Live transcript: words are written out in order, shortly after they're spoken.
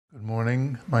Good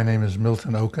morning. My name is Milt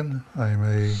Okun. I'm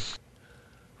a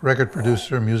record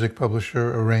producer, music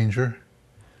publisher, arranger,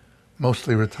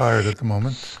 mostly retired at the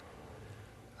moment.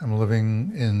 I'm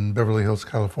living in Beverly Hills,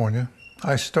 California.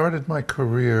 I started my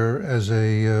career as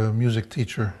a music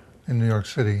teacher in New York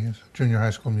City, as a junior high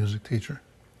school music teacher.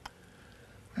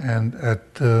 And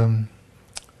at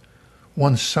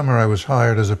one summer I was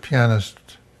hired as a pianist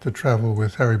to travel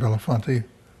with Harry Belafonte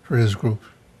for his group.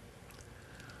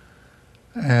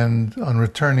 And on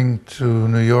returning to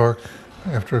New York,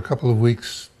 after a couple of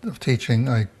weeks of teaching,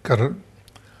 I got a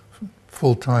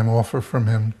full-time offer from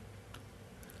him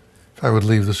if I would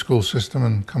leave the school system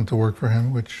and come to work for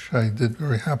him, which I did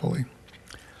very happily.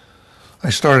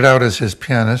 I started out as his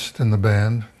pianist in the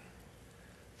band,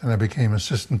 then I became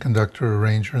assistant conductor,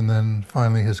 arranger, and then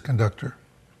finally his conductor.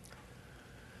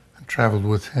 I traveled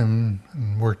with him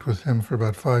and worked with him for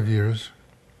about 5 years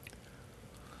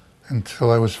until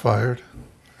I was fired.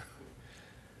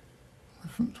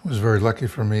 It was very lucky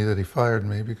for me that he fired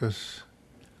me because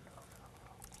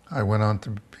I went on to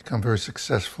become very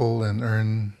successful and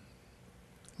earn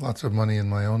lots of money in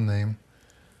my own name.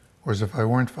 Whereas if I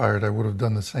weren't fired, I would have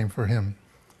done the same for him,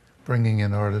 bringing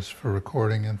in artists for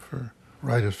recording and for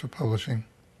writers for publishing.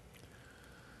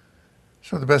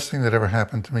 So the best thing that ever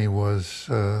happened to me was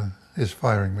his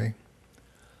firing me.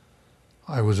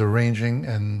 I was arranging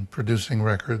and producing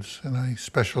records, and I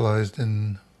specialized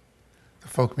in the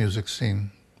folk music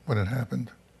scene when it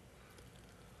happened.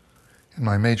 And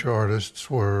my major artists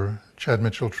were Chad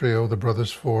Mitchell Trio, the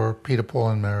Brothers Four, Peter, Paul,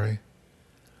 and Mary.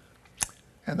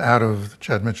 And out of the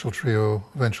Chad Mitchell Trio,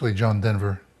 eventually John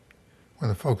Denver. When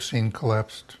the folk scene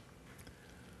collapsed,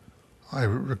 I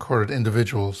recorded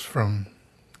individuals from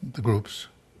the groups.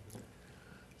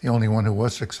 The only one who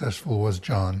was successful was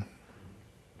John.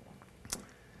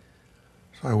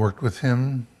 So I worked with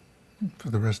him for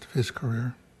the rest of his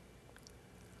career.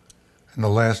 And the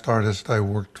last artist I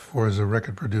worked for as a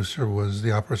record producer was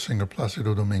the opera singer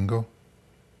Placido Domingo.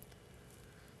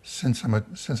 Since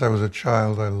I was a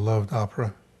child, I loved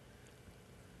opera.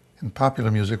 And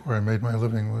popular music, where I made my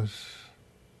living,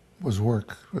 was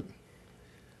work. But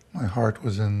my heart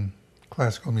was in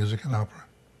classical music and opera.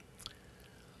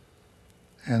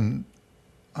 And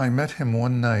I met him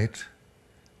one night,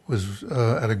 was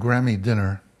at a Grammy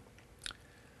dinner.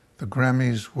 The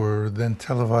Grammys were then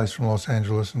televised from Los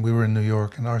Angeles, and we were in New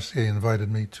York, and RCA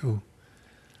invited me to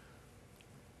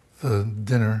the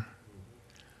dinner.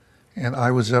 And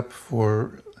I was up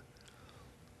for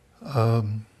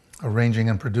arranging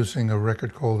and producing a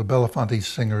record called The Belafonte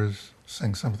Singers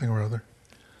Sing Something or Other.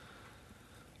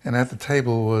 And at the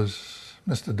table was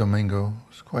Mr. Domingo, who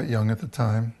was quite young at the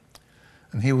time,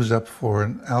 and he was up for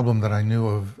an album that I knew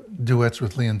of, Duets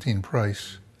with Leontine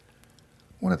Price,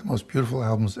 one of the most beautiful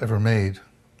albums ever made.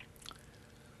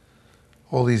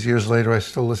 All these years later, I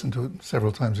still listen to it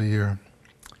several times a year.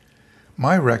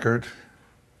 My record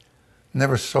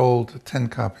never sold 10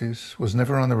 copies, was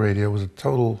never on the radio, was a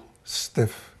total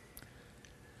stiff.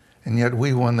 And yet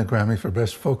we won the Grammy for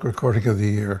Best Folk Recording of the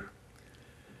Year.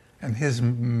 And his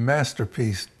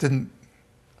masterpiece didn't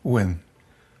win.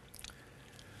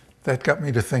 That got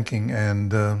me to thinking,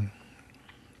 and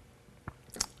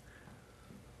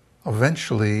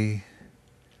eventually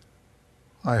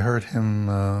I heard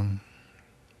him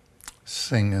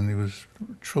sing, and he was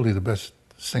truly the best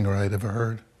singer I had ever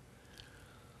heard.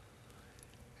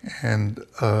 And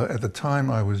at the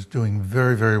time I was doing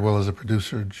very, very well as a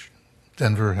producer.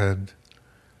 Denver had,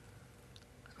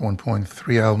 at one point,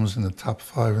 3 albums in the top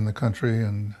 5 in the country,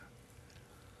 and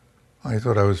I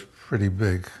thought I was pretty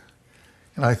big.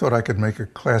 And I thought I could make a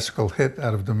classical hit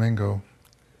out of Domingo.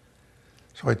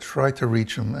 So I tried to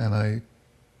reach him, and I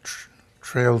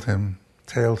tailed him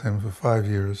for 5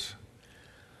 years.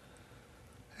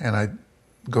 And I'd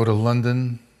go to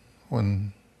London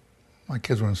when my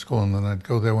kids were in school, and then I'd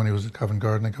go there when he was at Covent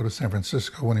Garden. I'd go to San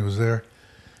Francisco when he was there,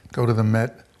 go to the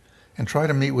Met, and try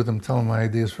to meet with him, tell him my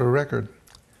ideas for a record.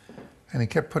 And he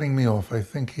kept putting me off. I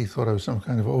think he thought I was some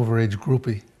kind of overage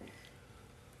groupie.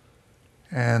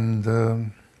 And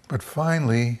but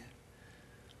finally,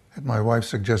 at my wife's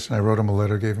suggestion, I wrote him a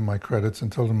letter, gave him my credits,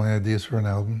 and told him my ideas for an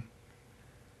album.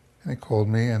 And he called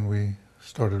me, and we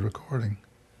started recording.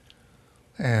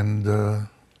 And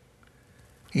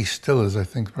he still is, I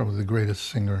think, probably the greatest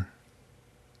singer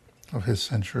of his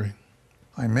century.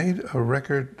 I made a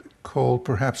record called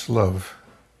Perhaps Love.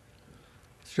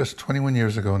 It's just 21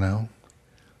 years ago now.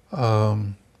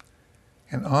 And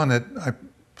on it, I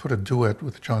put a duet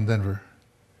with John Denver.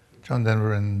 John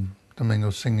Denver and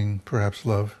Domingo singing Perhaps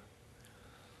Love.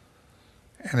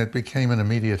 And it became an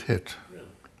immediate hit.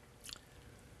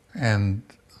 And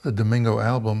the Domingo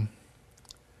album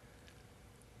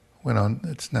went on,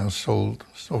 it's now sold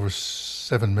over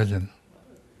 7 million.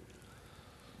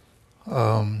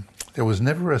 There was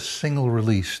never a single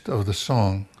released of the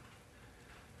song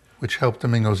which helped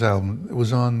Domingo's album. It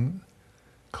was on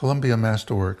Columbia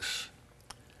Masterworks.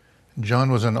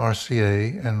 John was an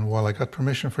RCA, and while I got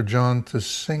permission for John to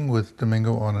sing with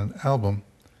Domingo on an album,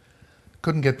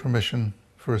 couldn't get permission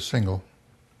for a single,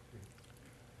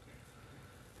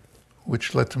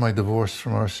 which led to my divorce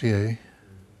from RCA,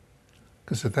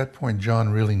 because at that point John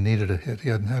really needed a hit. He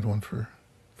hadn't had one for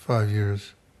 5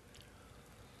 years.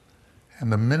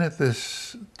 And the minute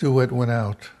this duet went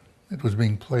out, it was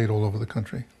being played all over the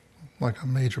country, like a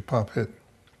major pop hit.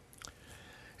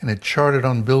 And it charted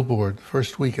on Billboard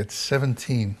first week at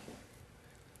 17.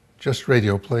 Just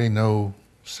radio play, no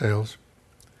sales.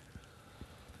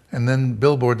 And then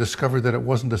Billboard discovered that it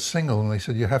wasn't a single, and they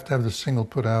said, you have to have the single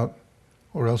put out,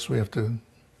 or else we have to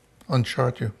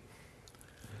unchart you.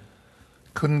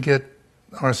 Couldn't get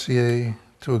RCA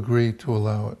to agree to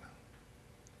allow it.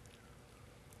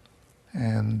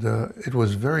 And it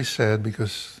was very sad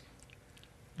because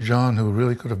John, who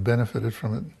really could have benefited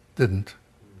from it, didn't.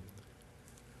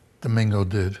 Domingo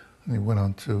did, and he went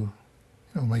on to,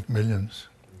 make millions.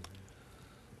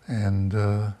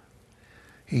 And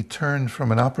he turned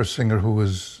from an opera singer who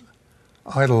was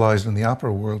idolized in the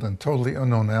opera world and totally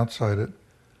unknown outside it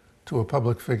to a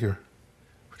public figure,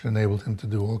 which enabled him to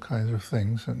do all kinds of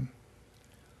things and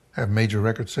have major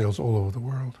record sales all over the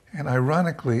world. And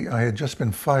ironically, I had just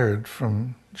been fired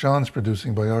from John's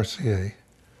producing by RCA.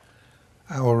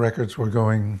 Our records were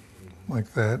going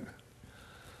like that.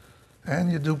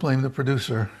 And you do blame the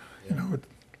producer,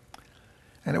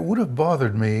 And it would have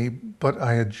bothered me, but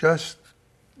I had just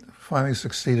finally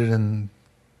succeeded in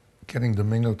getting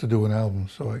Domingo to do an album,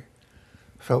 so I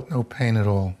felt no pain at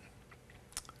all.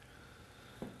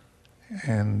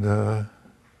 And the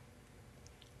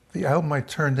album I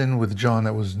turned in with John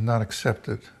that was not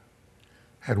accepted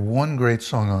had one great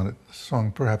song on it, the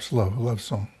song Perhaps Love, a love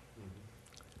song.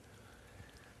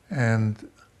 And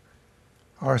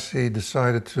RCA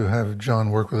decided to have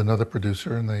John work with another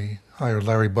producer, and they hired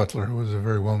Larry Butler, who was a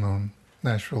very well-known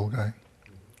Nashville guy.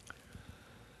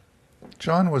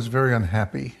 John was very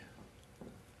unhappy,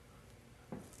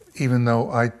 even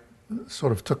though I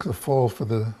sort of took the fall for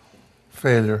the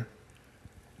failure.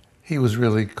 He was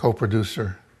really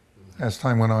co-producer. As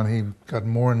time went on, he got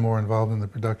more and more involved in the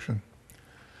production.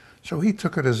 So he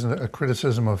took it as a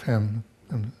criticism of him,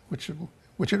 which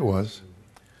it was.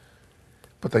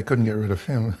 But they couldn't get rid of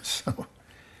him,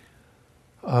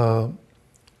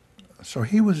 so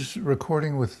he was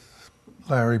recording with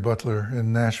Larry Butler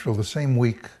in Nashville the same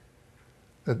week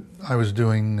that I was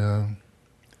doing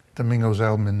Domingo's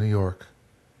album in New York.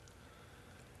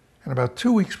 And about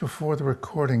 2 weeks before the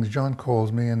recordings, John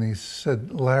calls me and he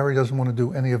said, Larry doesn't want to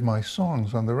do any of my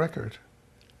songs on the record,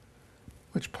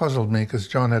 which puzzled me because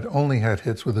John had only had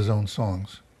hits with his own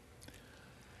songs.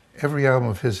 Every album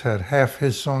of his had half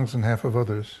his songs and half of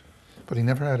others, but he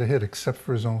never had a hit except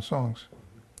for his own songs.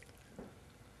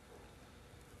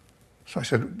 So I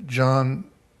said, John,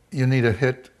 you need a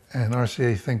hit, and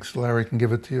RCA thinks Larry can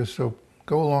give it to you, so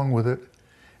go along with it.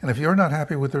 And if you're not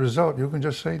happy with the result, you can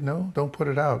just say, no, don't put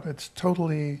it out. It's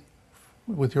totally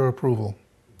with your approval.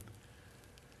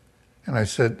 And I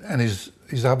said, and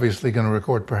he's obviously going to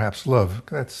record Perhaps Love.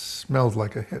 That smelled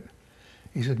like a hit.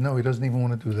 He said, no, he doesn't even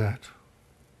want to do that.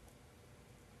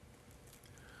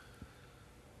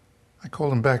 I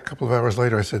called him back a couple of hours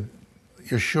later. I said,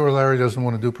 you're sure Larry doesn't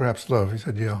want to do Perhaps Love? He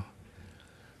said, yeah.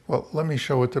 Well, let me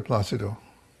show it to Placido.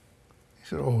 He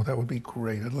said, oh, that would be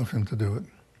great. I'd love him to do it.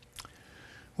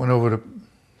 Went over to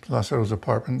Placido's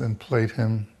apartment and played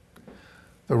him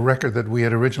the record that we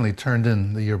had originally turned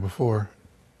in the year before.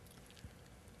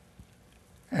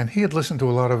 And he had listened to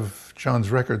a lot of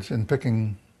John's records in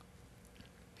picking,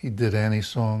 he did Annie's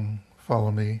song,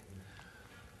 Follow Me.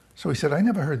 So he said, I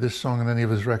never heard this song on any of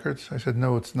his records. I said,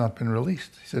 no, it's not been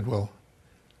released. He said, well,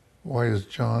 why is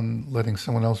John letting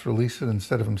someone else release it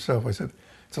instead of himself? I said,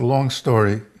 it's a long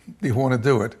story. Do you want to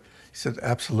do it? He said,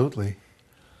 absolutely.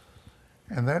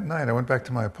 And that night I went back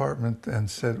to my apartment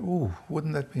and said, ooh,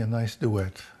 wouldn't that be a nice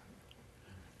duet?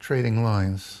 Trading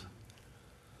lines.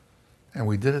 And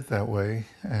we did it that way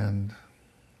and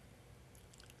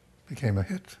became a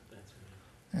hit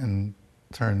and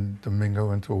turned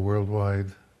Domingo into a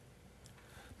worldwide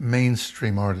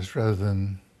mainstream artist rather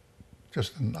than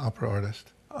just an opera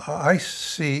artist. I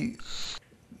see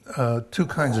two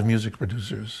kinds of music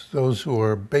producers, those who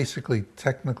are basically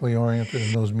technically oriented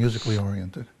and those musically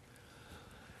oriented.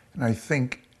 And I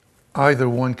think either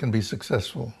one can be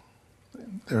successful.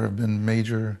 There have been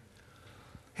major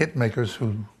hit makers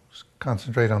who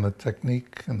concentrate on the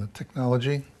technique and the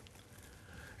technology,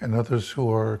 and others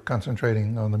who are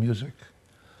concentrating on the music.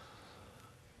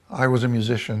 I was a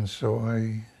musician, so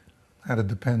I had to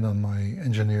depend on my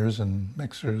engineers and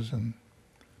mixers and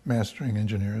mastering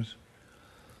engineers.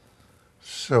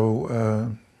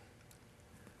 So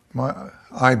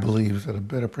I believe that a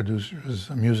better producer is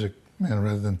a music man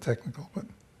rather than technical, but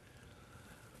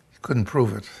you couldn't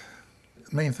prove it.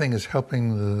 The main thing is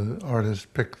helping the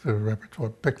artist pick the repertoire,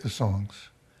 pick the songs,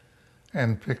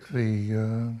 and pick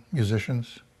the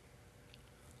musicians.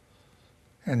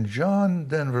 And John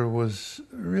Denver was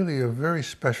really a very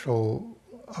special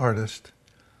artist.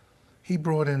 He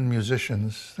brought in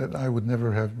musicians that I would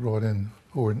never have brought in,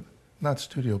 who were not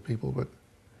studio people, but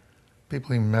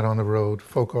people he met on the road,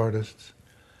 folk artists.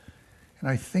 And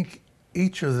I think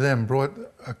each of them brought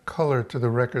a color to the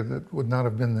record that would not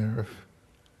have been there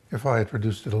if I had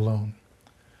produced it alone.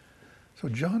 So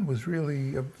John was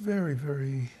really a very,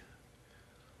 very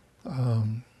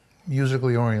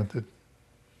musically oriented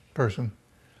person.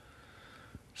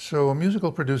 So a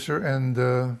musical producer,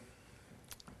 and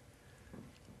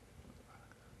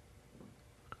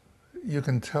you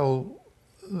can tell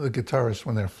the guitarists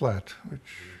when they're flat, which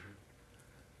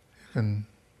you can.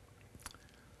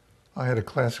 I had a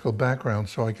classical background,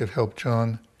 so I could help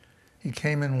John. He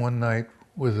came in one night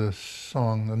with a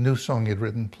song, a new song he'd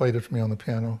written, played it for me on the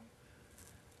piano,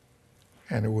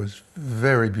 and it was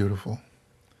very beautiful.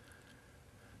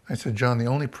 I said, John, the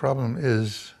only problem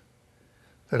is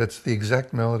that it's the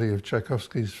exact melody of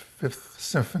Tchaikovsky's Fifth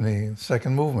Symphony,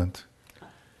 second movement.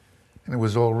 And it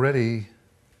was already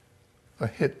a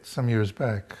hit some years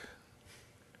back.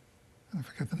 I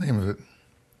forget the name of it.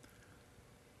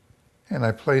 And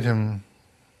I played him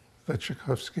the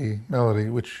Tchaikovsky melody,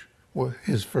 which was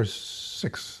his first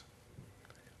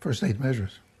 8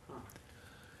 measures.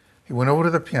 He went over to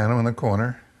the piano in the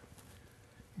corner,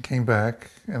 came back,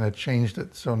 and I changed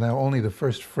it. So now only the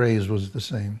first phrase was the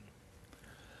same.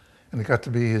 And it got to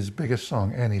be his biggest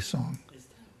song, Annie's song.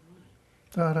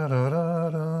 Da da da da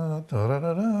da da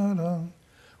da da da,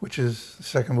 which is the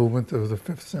second movement of the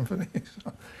Fifth Symphony.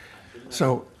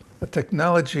 So a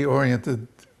technology-oriented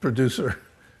producer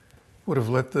would have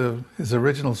let his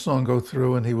original song go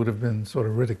through, and he would have been sort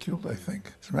of ridiculed, I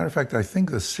think. As a matter of fact, I think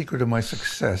the secret of my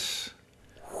success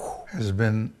has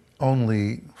been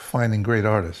only finding great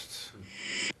artists.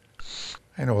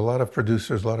 I know a lot of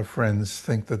producers, a lot of friends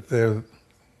think that they're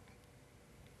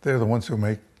the ones who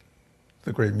make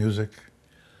the great music.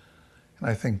 And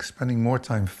I think spending more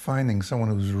time finding someone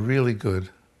who's really good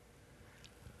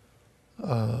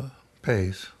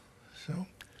pays. So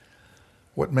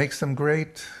what makes them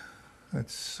great?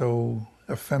 It's so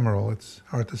ephemeral, it's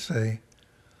hard to say.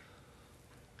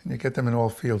 And you get them in all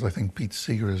fields. I think Pete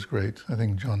Seeger is great. I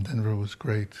think John Denver was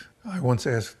great. I once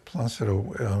asked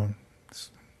Placido,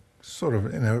 sort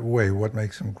of in a way, what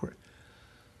makes him great?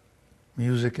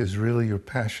 Music is really your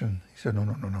passion. He said, no,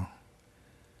 no, no, no.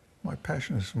 My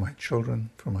passion is for my children,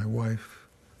 for my wife,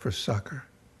 for soccer.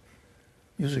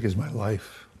 Music is my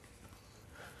life.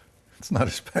 It's not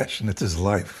his passion, it's his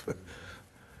life.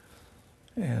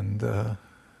 And that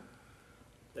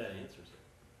answers it.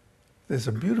 There's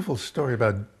a beautiful story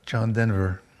about John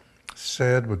Denver,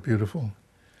 sad but beautiful.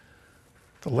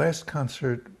 The last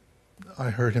concert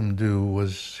I heard him do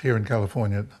was here in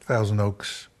California at Thousand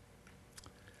Oaks.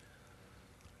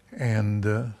 And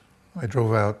I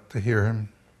drove out to hear him.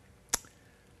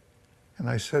 And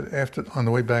I said, on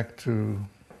the way back to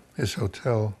his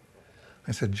hotel,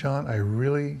 I said, John, I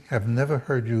really have never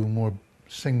heard you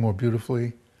sing more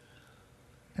beautifully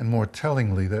and more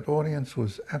tellingly. That audience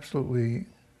was absolutely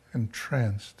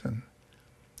entranced. And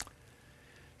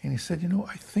he said,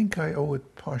 I think I owe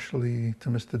it partially to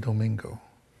Mr. Domingo.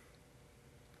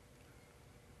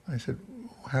 I said,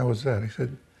 how was that? He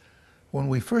said, when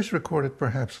we first recorded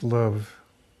Perhaps Love,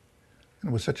 and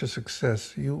it was such a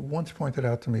success, you once pointed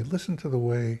out to me, listen to the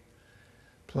way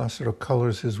Placido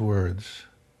colors his words.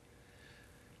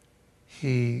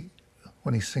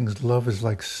 When he sings, love is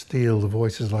like steel, the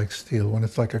voice is like steel. When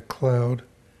it's like a cloud,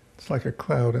 it's like a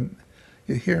cloud. And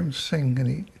you hear him sing,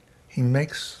 and he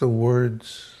makes the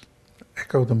words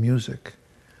echo the music.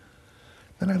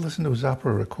 Then I listen to his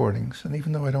opera recordings, and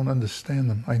even though I don't understand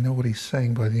them, I know what he's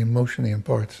saying by the emotion he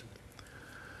imparts.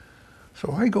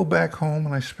 So I go back home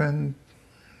and I spend,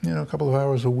 a couple of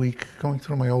hours a week going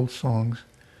through my old songs,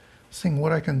 seeing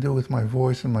what I can do with my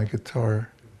voice and my guitar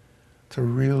to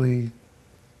really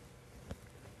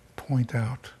point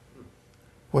out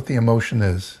what the emotion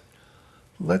is.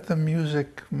 Let the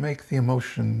music make the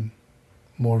emotion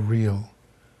more real.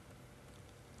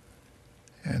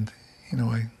 And,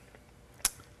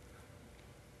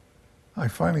 I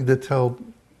finally did tell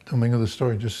Domingo the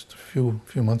story just a few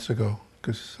months ago,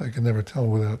 because I could never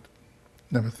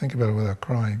never think about it without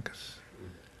crying.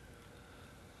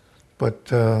 But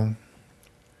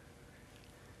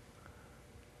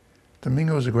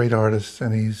Domingo is a great artist,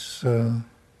 and he's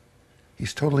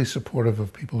totally supportive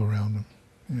of people around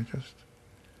him.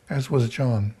 As was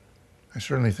John. I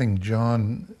certainly think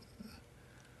John's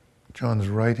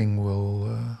writing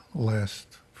will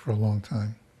last for a long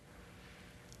time.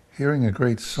 Hearing a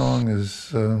great song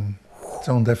is its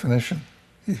own definition.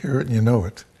 You hear it and you know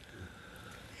it.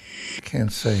 You can't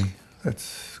say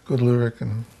that's good lyric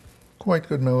and quite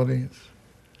good melody.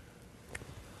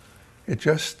 It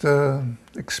just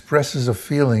expresses a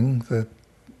feeling that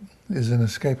is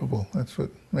inescapable. That's what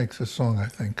makes a song, I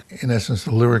think. In essence,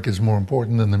 the lyric is more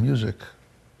important than the music.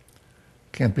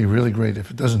 Can't be really great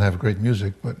if it doesn't have great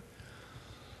music, but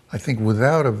I think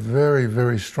without a very,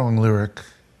 very strong lyric,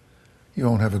 you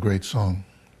won't have a great song.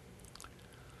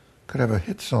 Could have a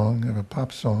hit song, have a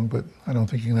pop song, but I don't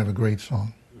think you can have a great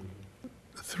song.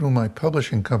 Through my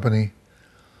publishing company,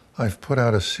 I've put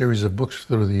out a series of books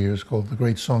through the years called the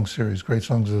Great Song Series. First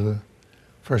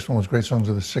one was Great Songs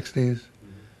of the 60s,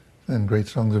 then Great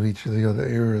Songs of each of the other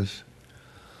eras.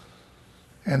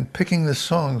 And picking the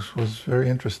songs was very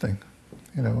interesting,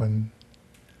 and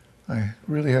I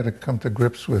really had to come to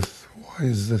grips with why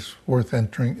is this worth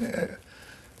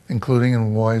including,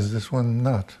 and why is this one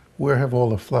not? Where Have All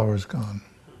the Flowers Gone?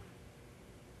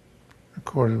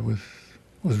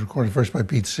 Was recorded first by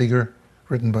Pete Seeger,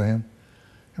 written by him,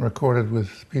 and recorded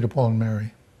with Peter, Paul, and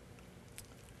Mary.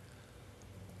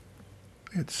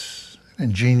 It's an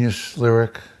ingenious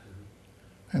lyric,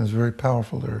 and it's a very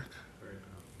powerful lyric.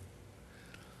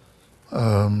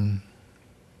 A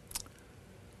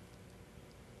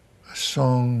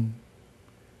song,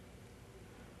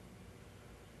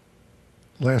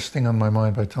 Last Thing on My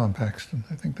Mind by Tom Paxton.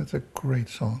 I think that's a great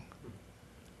song.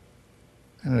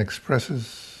 And it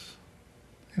expresses,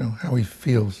 how he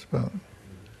feels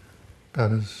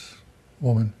about his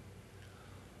woman.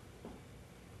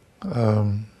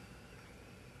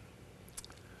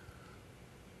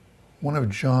 One of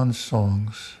John's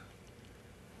songs,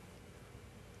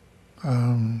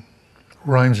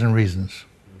 Rhymes and Reasons,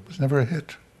 was never a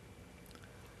hit,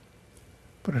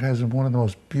 but it has one of the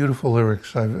most beautiful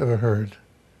lyrics I've ever heard.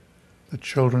 The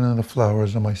children and the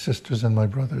flowers are my sisters and my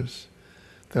brothers.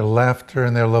 Their laughter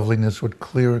and their loveliness would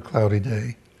clear a cloudy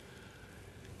day.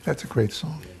 That's a great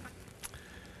song.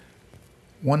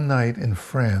 One night in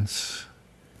France,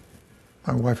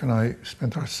 my wife and I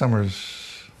spent our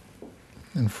summers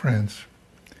in France.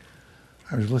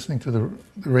 I was listening to the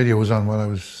radio was on while I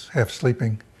was half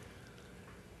sleeping,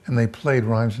 and they played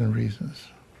Rhymes and Reasons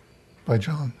by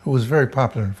John, who was very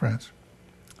popular in France.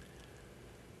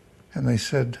 And they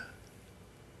said,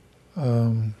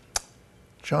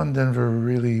 John Denver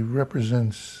really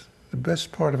represents the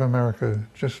best part of America,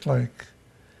 just like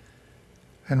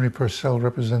Henry Purcell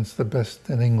represents the best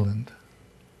in England.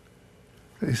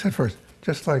 He said first,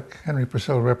 just like Henry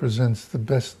Purcell represents the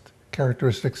best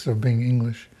characteristics of being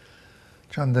English,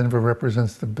 John Denver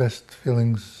represents the best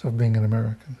feelings of being an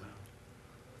American.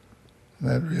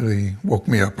 That really woke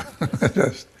me up.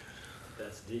 That's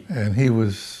deep. And he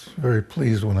was very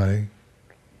pleased when I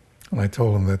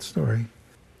told him that story.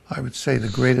 I would say the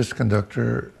greatest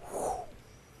conductor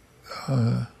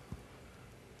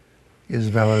is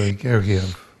Valery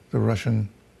Gergiev, the Russian,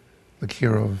 the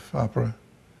Kirov opera.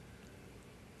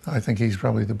 I think he's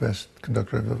probably the best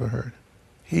conductor I've ever heard.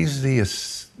 He's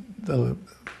the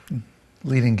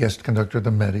leading guest conductor at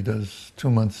the Met. He does 2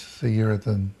 months a year at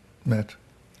the Met.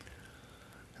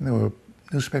 And there were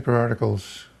newspaper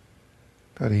articles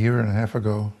about a year and a half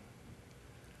ago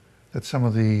that some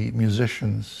of the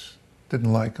musicians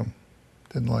didn't like him,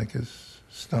 didn't like his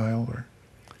style.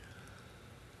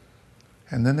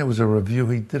 And then there was a review.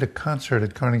 He did a concert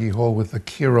at Carnegie Hall with the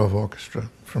Kirov Orchestra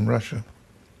from Russia.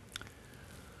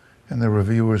 And the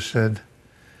reviewer said,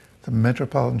 the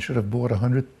Metropolitan should have bought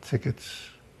 100 tickets,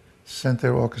 sent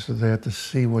their orchestra there to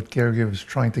see what Gergiev was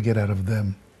trying to get out of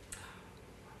them.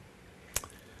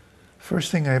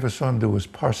 First thing I ever saw him do was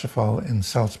Parsifal in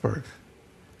Salzburg,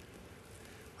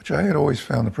 which I had always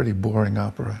found a pretty boring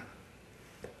opera.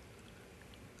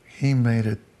 He made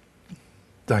it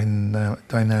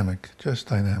dynamic, just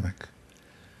dynamic.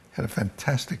 Had a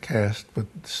fantastic cast, but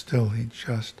still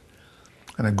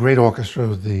and a great orchestra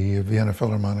with the Vienna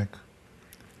Philharmonic.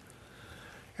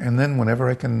 And then whenever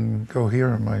I can go hear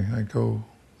him, I go,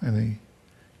 and he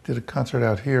did a concert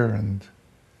out here, and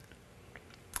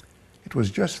it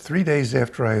was just 3 days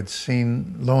after I had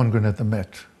seen Lohengrin at the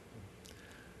Met.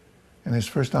 And his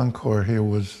first encore here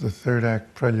was the third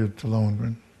act prelude to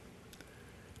Lohengrin.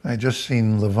 I had just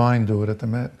seen Levine do it at the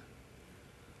Met.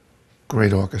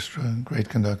 Great orchestra, great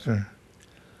conductor.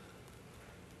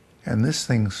 And this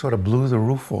thing sort of blew the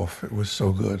roof off. It was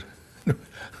so good.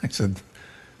 I said,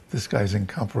 this guy's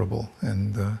incomparable.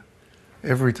 And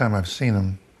every time I've seen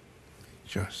him,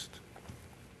 just.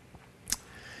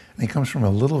 And he comes from a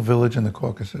little village in the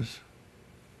Caucasus.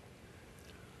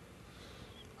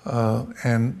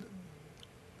 And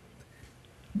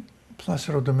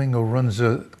Placido Domingo runs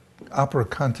an opera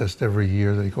contest every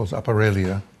year that he calls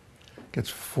Operalia. Gets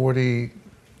 40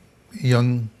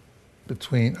 young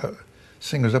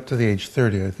singers up to the age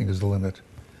 30, I think is the limit,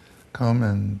 come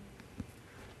and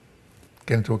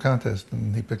get into a contest,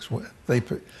 and he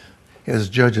has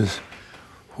judges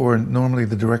who are normally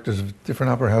the directors of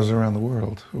different opera houses around the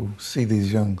world who see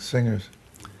these young singers.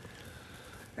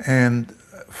 And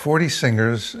 40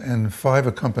 singers and 5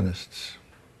 accompanists.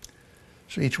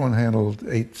 So each one handled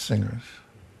 8 singers.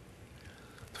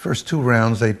 The first 2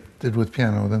 rounds they did with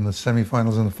piano, then the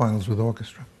semifinals and the finals with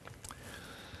orchestra.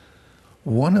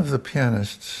 One of the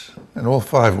pianists, and all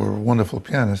 5 were wonderful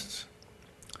pianists,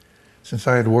 since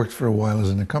I had worked for a while as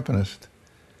an accompanist,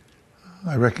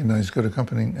 I recognized good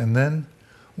accompanying. And then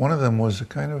one of them was a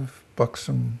kind of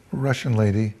buxom Russian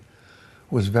lady,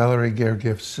 was Valery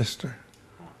Gergiev's sister.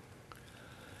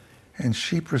 And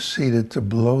she proceeded to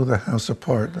blow the house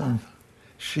apart. And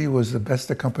she was the best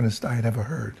accompanist I had ever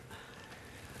heard.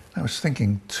 I was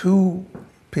thinking, 2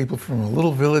 people from a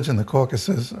little village in the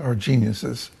Caucasus are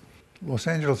geniuses. Los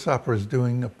Angeles Opera is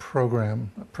doing a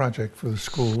project for the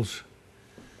schools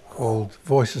called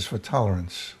Voices for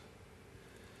Tolerance.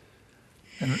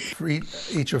 And for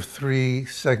each of 3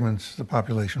 segments of the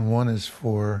population, one is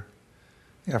for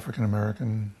the African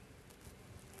American,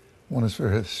 one is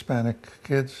for Hispanic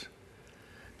kids,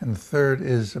 and the third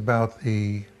is about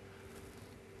the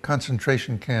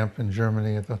concentration camp in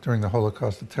Germany during the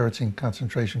Holocaust, the Terezin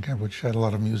concentration camp, which had a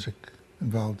lot of music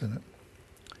involved in it.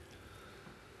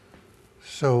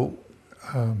 So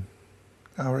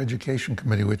our education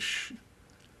committee, which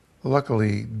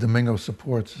luckily Domingo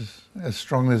supports as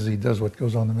strongly as he does what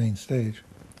goes on the main stage.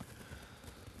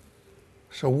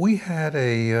 So we had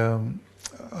a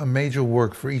major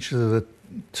work for each of the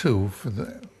 2. For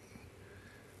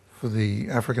the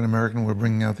African American, we're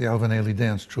bringing out the Alvin Ailey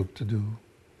dance troupe to do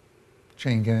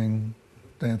chain gang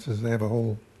dances. They have a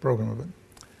whole program of it.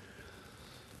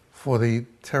 For the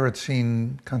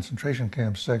Terezin concentration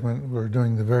camp segment, we're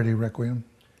doing the Verdi Requiem,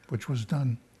 which was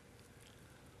done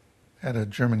at a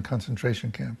German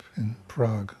concentration camp in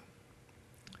Prague.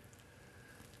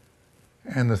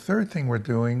 And the third thing we're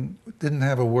doing didn't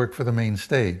have a work for the main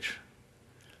stage,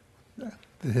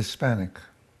 the Hispanic.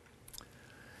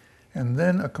 And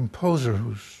then a composer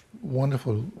who's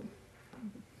wonderful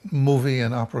movie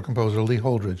and opera composer, Lee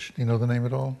Holdridge. Do you know the name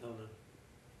at all? Oh, no.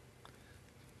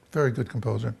 Very good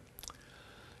composer.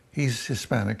 He's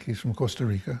Hispanic. He's from Costa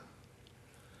Rica.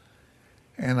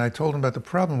 And I told him about the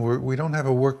problem. We don't have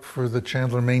a work for the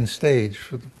Chandler main stage,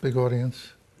 for the big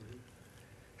audience. Mm-hmm.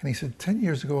 And he said, 10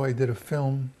 years ago I did a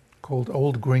film called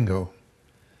Old Gringo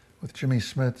with Jimmy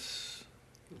Smits,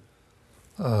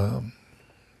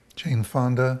 Jane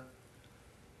Fonda,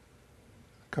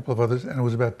 a couple of others, and it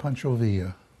was about Pancho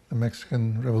Villa, the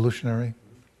Mexican revolutionary.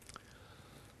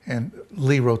 And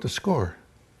Lee wrote the score.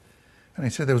 And he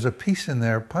said there was a piece in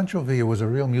there. Pancho Villa was a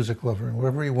real music lover, and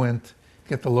wherever he went,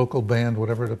 get the local band,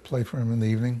 whatever, to play for him in the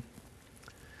evening.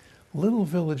 Little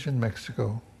village in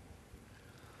Mexico.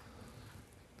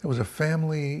 There was a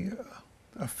family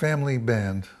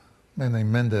band, a man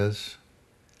named Mendez,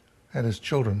 had his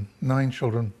children, 9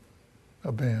 children,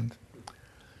 a band.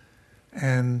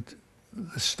 And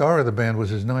the star of the band was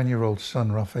his 9-year-old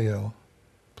son, Raphael,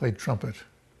 played trumpet.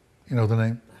 You know the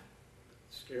name?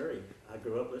 Scary. I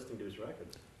grew up listening to his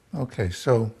records. Okay,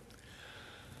 so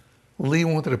Lee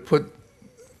wanted to put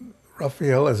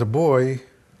Raphael as a boy.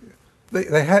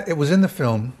 It was in the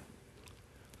film,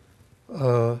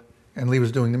 and Lee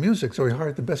was doing the music, so he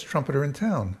hired the best trumpeter in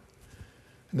town.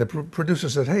 And the producer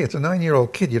said, hey, it's a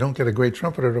 9-year-old kid, you don't get a great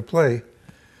trumpeter to play.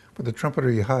 But the trumpeter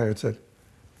he hired said,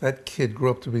 that kid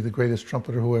grew up to be the greatest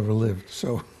trumpeter who ever lived.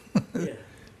 So, Yeah.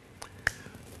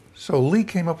 So Lee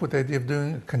came up with the idea of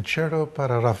doing a concerto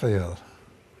para Raphael.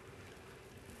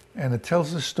 And it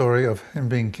tells the story of him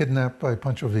being kidnapped by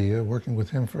Pancho Villa, working with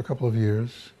him for a couple of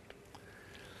years.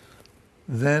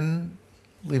 Then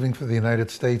leaving for the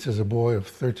United States as a boy of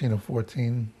 13 or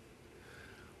 14,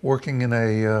 working in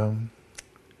a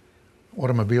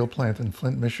automobile plant in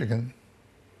Flint, Michigan.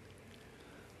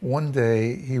 One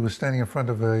day he was standing in front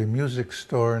of a music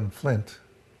store in Flint,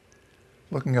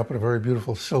 looking up at a very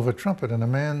beautiful silver trumpet, and a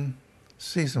man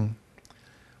sees him.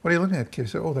 "What are you looking at, kid?" He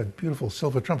said, "Oh, that beautiful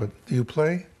silver trumpet. Do you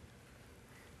play?"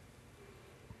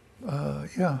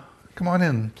 "Yeah, come on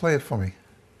in, play it for me."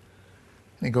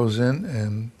 And he goes in,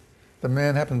 and the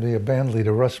man happened to be a band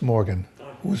leader, Russ Morgan,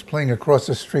 who was playing across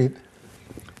the street.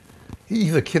 He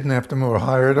either kidnapped him or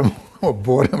hired him or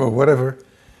bought him or whatever.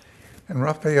 And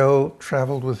Raphael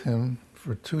traveled with him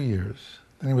for 2 years.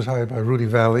 Then he was hired by Rudy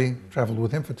Vallée, traveled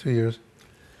with him for 2 years.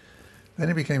 Then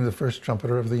he became the first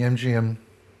trumpeter of the MGM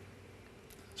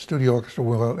studio orchestra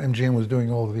while MGM was doing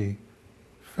all the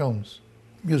films,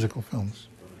 musical films.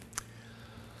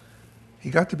 He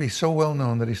got to be so well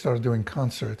known that he started doing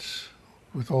concerts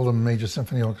with all the major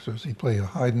symphony orchestras. He'd play a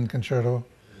Haydn concerto,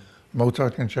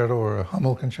 Mozart concerto, or a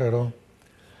Hummel concerto.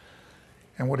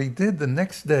 And what he did the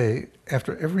next day,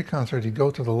 after every concert, he'd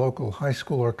go to the local high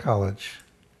school or college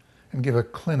and give a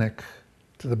clinic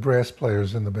to the brass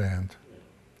players in the band.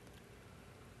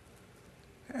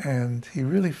 And he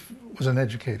really was an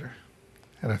educator.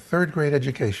 Had a third-grade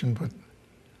education, but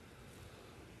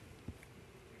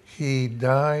he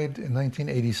died in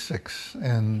 1986,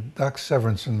 and Doc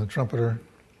Severinsen, the trumpeter,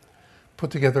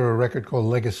 put together a record called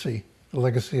Legacy, the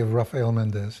legacy of Rafael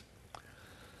Mendez.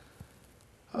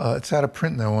 It's out of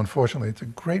print now, unfortunately. It's a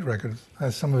great record. It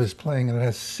has some of his playing, and it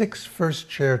has 6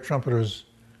 first-chair trumpeters: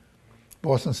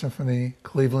 Boston Symphony,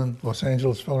 Cleveland, Los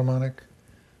Angeles Philharmonic,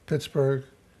 Pittsburgh,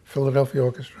 Philadelphia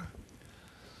Orchestra.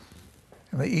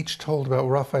 And they each told about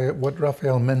what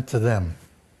Raphael meant to them.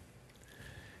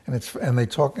 And they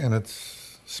talk, and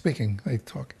it's speaking, they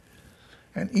talk.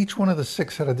 And each one of the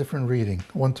 6 had a different reading.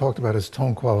 One talked about his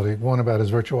tone quality, one about his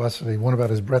virtuosity, one about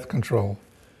his breath control,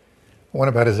 one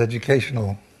about his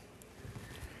educational.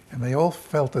 And they all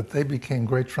felt that they became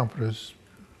great trumpeters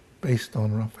based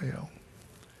on Raphael.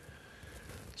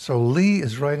 So Lee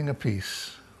is writing a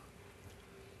piece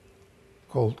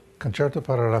called Concerto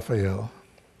para Rafael.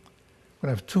 We're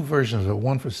going to have 2 versions of it,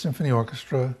 one for symphony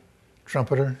orchestra,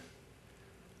 trumpeter,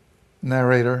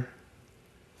 narrator,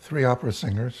 3 opera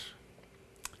singers.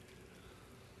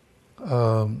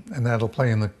 And that'll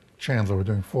play in the Chandler. We're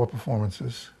doing 4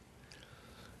 performances.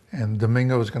 And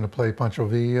Domingo is going to play Pancho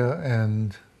Villa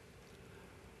and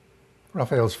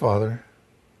Raphael's father.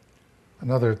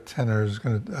 Another tenor is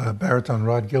going to, baritone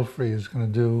Rod Gilfrey is going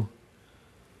to do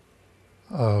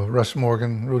Russ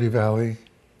Morgan, Rudy Vallée,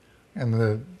 and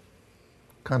the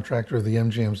contractor of the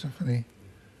MGM Symphony.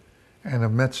 And a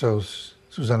mezzos,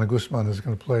 Susana Guzman, is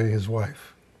going to play his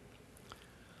wife.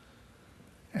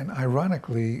 And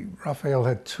ironically, Raphael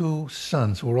had 2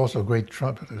 sons who were also great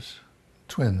trumpeters,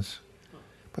 twins.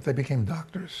 But they became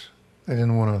doctors. They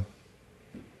didn't want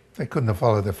to, they couldn't have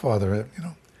followed their father, you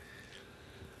know.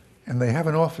 And they have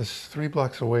an office 3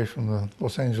 blocks away from the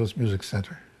Los Angeles Music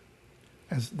Center.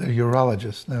 As they're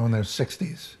urologists now in their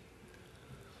 60s.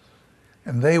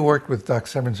 And they worked with Doc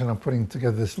Severinsen on putting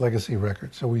together this legacy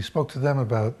record. So we spoke to them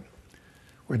about,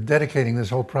 we're dedicating this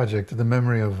whole project to the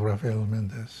memory of Rafael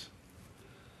Mendez.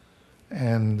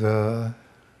 And a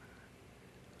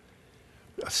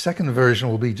second version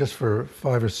will be just for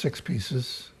 5 or 6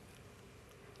 pieces,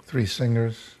 3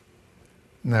 singers,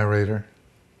 narrator,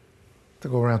 to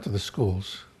go around to the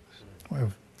schools.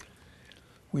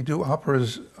 We do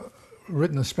operas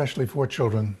written especially for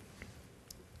children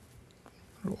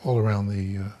all around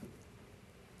the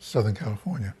Southern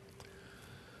California.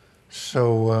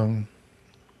 So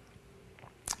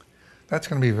that's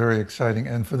going to be very exciting.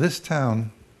 And for this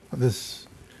town, this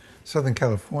Southern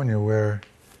California, where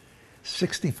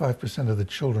 65% of the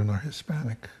children are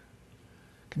Hispanic.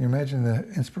 Can you imagine the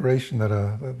inspiration that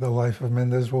the life of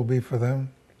Mendez will be for them?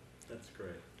 That's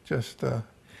great. Just, and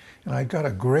I got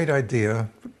a great idea.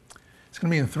 It's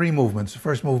going to be in 3 movements. The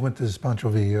first movement is Pancho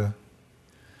Villa.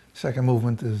 Second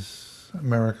movement is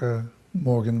America,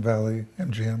 Morgan Valley,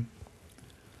 MGM.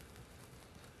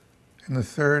 And the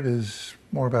third is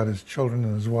more about his children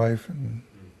and his wife and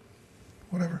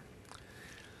whatever.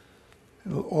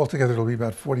 Altogether, it'll be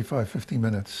about 45, 50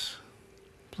 minutes,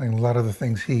 playing a lot of the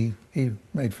things he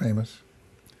made famous,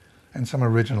 and some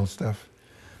original stuff,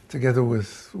 together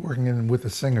with working in with the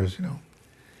singers, you know.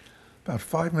 About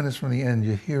 5 minutes from the end,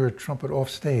 you hear a trumpet off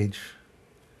stage.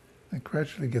 It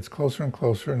gradually gets closer and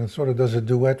closer, and it sort of does a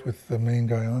duet with the main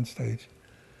guy on stage.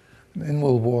 And in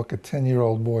will walk a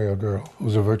 10-year-old boy or girl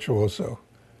who's a virtuoso.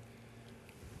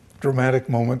 Dramatic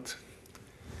moment.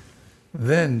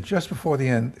 Then, just before the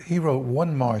end, he wrote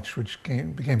one march which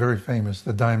became very famous,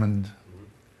 the Diamond.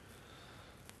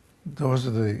 Doors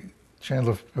of the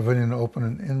Chandler Pavilion open,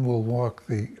 and in will walk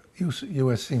the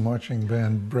USC Marching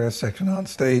Band brass section on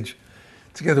stage,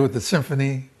 together with the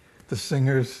symphony, the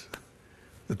singers,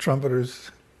 the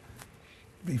trumpeters,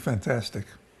 be fantastic.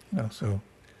 So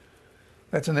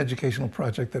that's an educational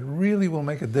project that really will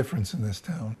make a difference in this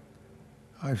town.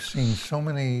 I've seen so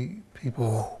many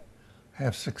people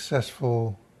have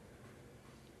successful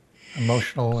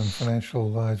emotional and financial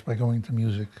lives by going to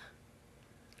music.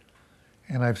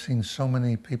 And I've seen so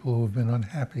many people who have been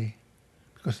unhappy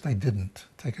because they didn't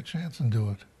take a chance and do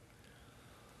it.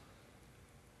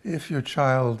 If your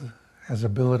child has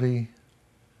ability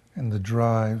and the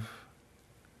drive,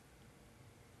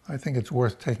 I think it's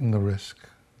worth taking the risk.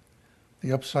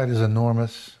 The upside is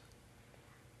enormous.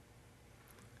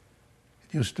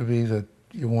 It used to be that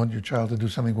you want your child to do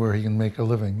something where he can make a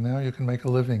living. Now you can make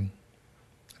a living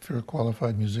if you're a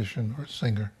qualified musician or a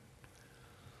singer.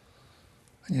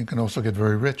 And you can also get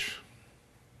very rich.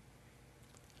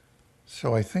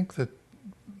 So I think that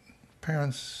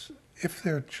parents, if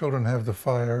their children have the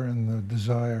fire and the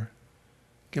desire,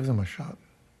 give them a shot.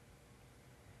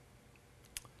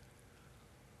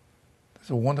 There's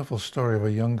a wonderful story of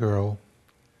a young girl,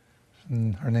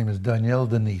 and her name is Danielle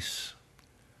Denise,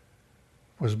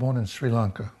 was born in Sri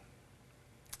Lanka.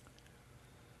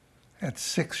 At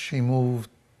 6, she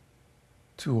moved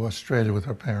to Australia with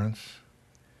her parents,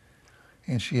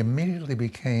 and she immediately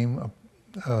became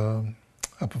a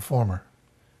performer.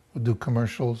 Would do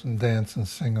commercials and dance and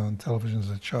sing on television as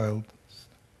a child.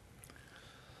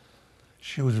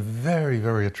 She was very,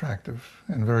 very attractive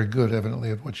and very good, evidently,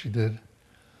 at what she did.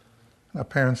 Our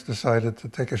parents decided to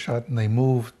take a shot, and they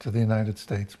moved to the United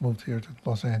States, moved here to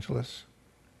Los Angeles.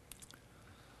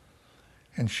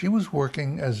 And she was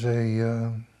working as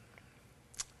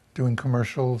doing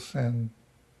commercials and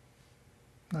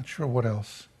not sure what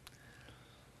else.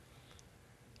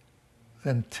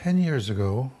 Then 10 years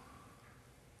ago,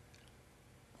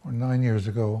 or 9 years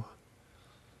ago,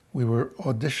 we were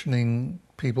auditioning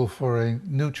people for a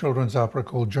new children's opera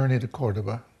called Journey to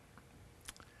Cordoba.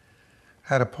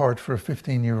 Had a part for a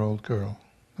 15-year-old girl,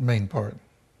 the main part.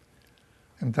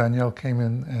 And Danielle came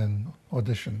in and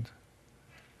auditioned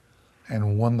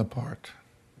and won the part.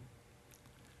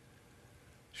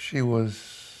 She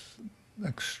was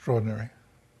extraordinary.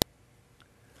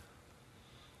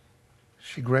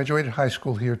 She graduated high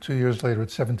school here 2 years later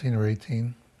at 17 or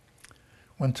 18,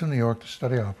 went to New York to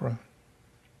study opera,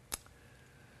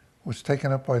 was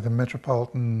taken up by the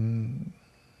Metropolitan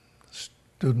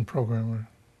Student Program, or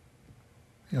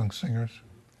young singers.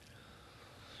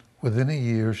 Within a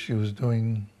year, she was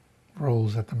doing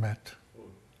roles at the Met.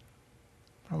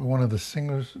 Probably one of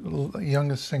the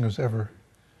youngest singers ever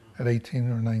at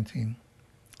 18 or 19.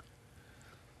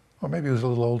 Or maybe it was a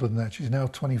little older than that. She's now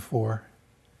 24.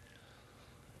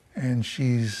 And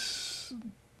she's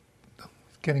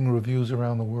getting reviews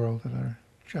around the world that are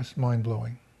just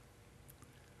mind-blowing.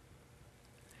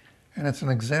 And it's an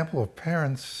example of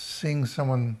parents seeing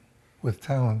someone with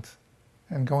talent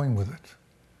and going with it.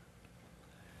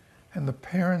 And the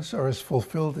parents are as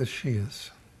fulfilled as she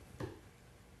is.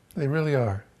 They really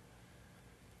are.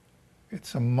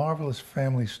 It's a marvelous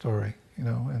family story,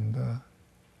 and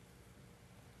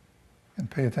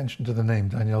pay attention to the name,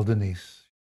 Danielle Denise.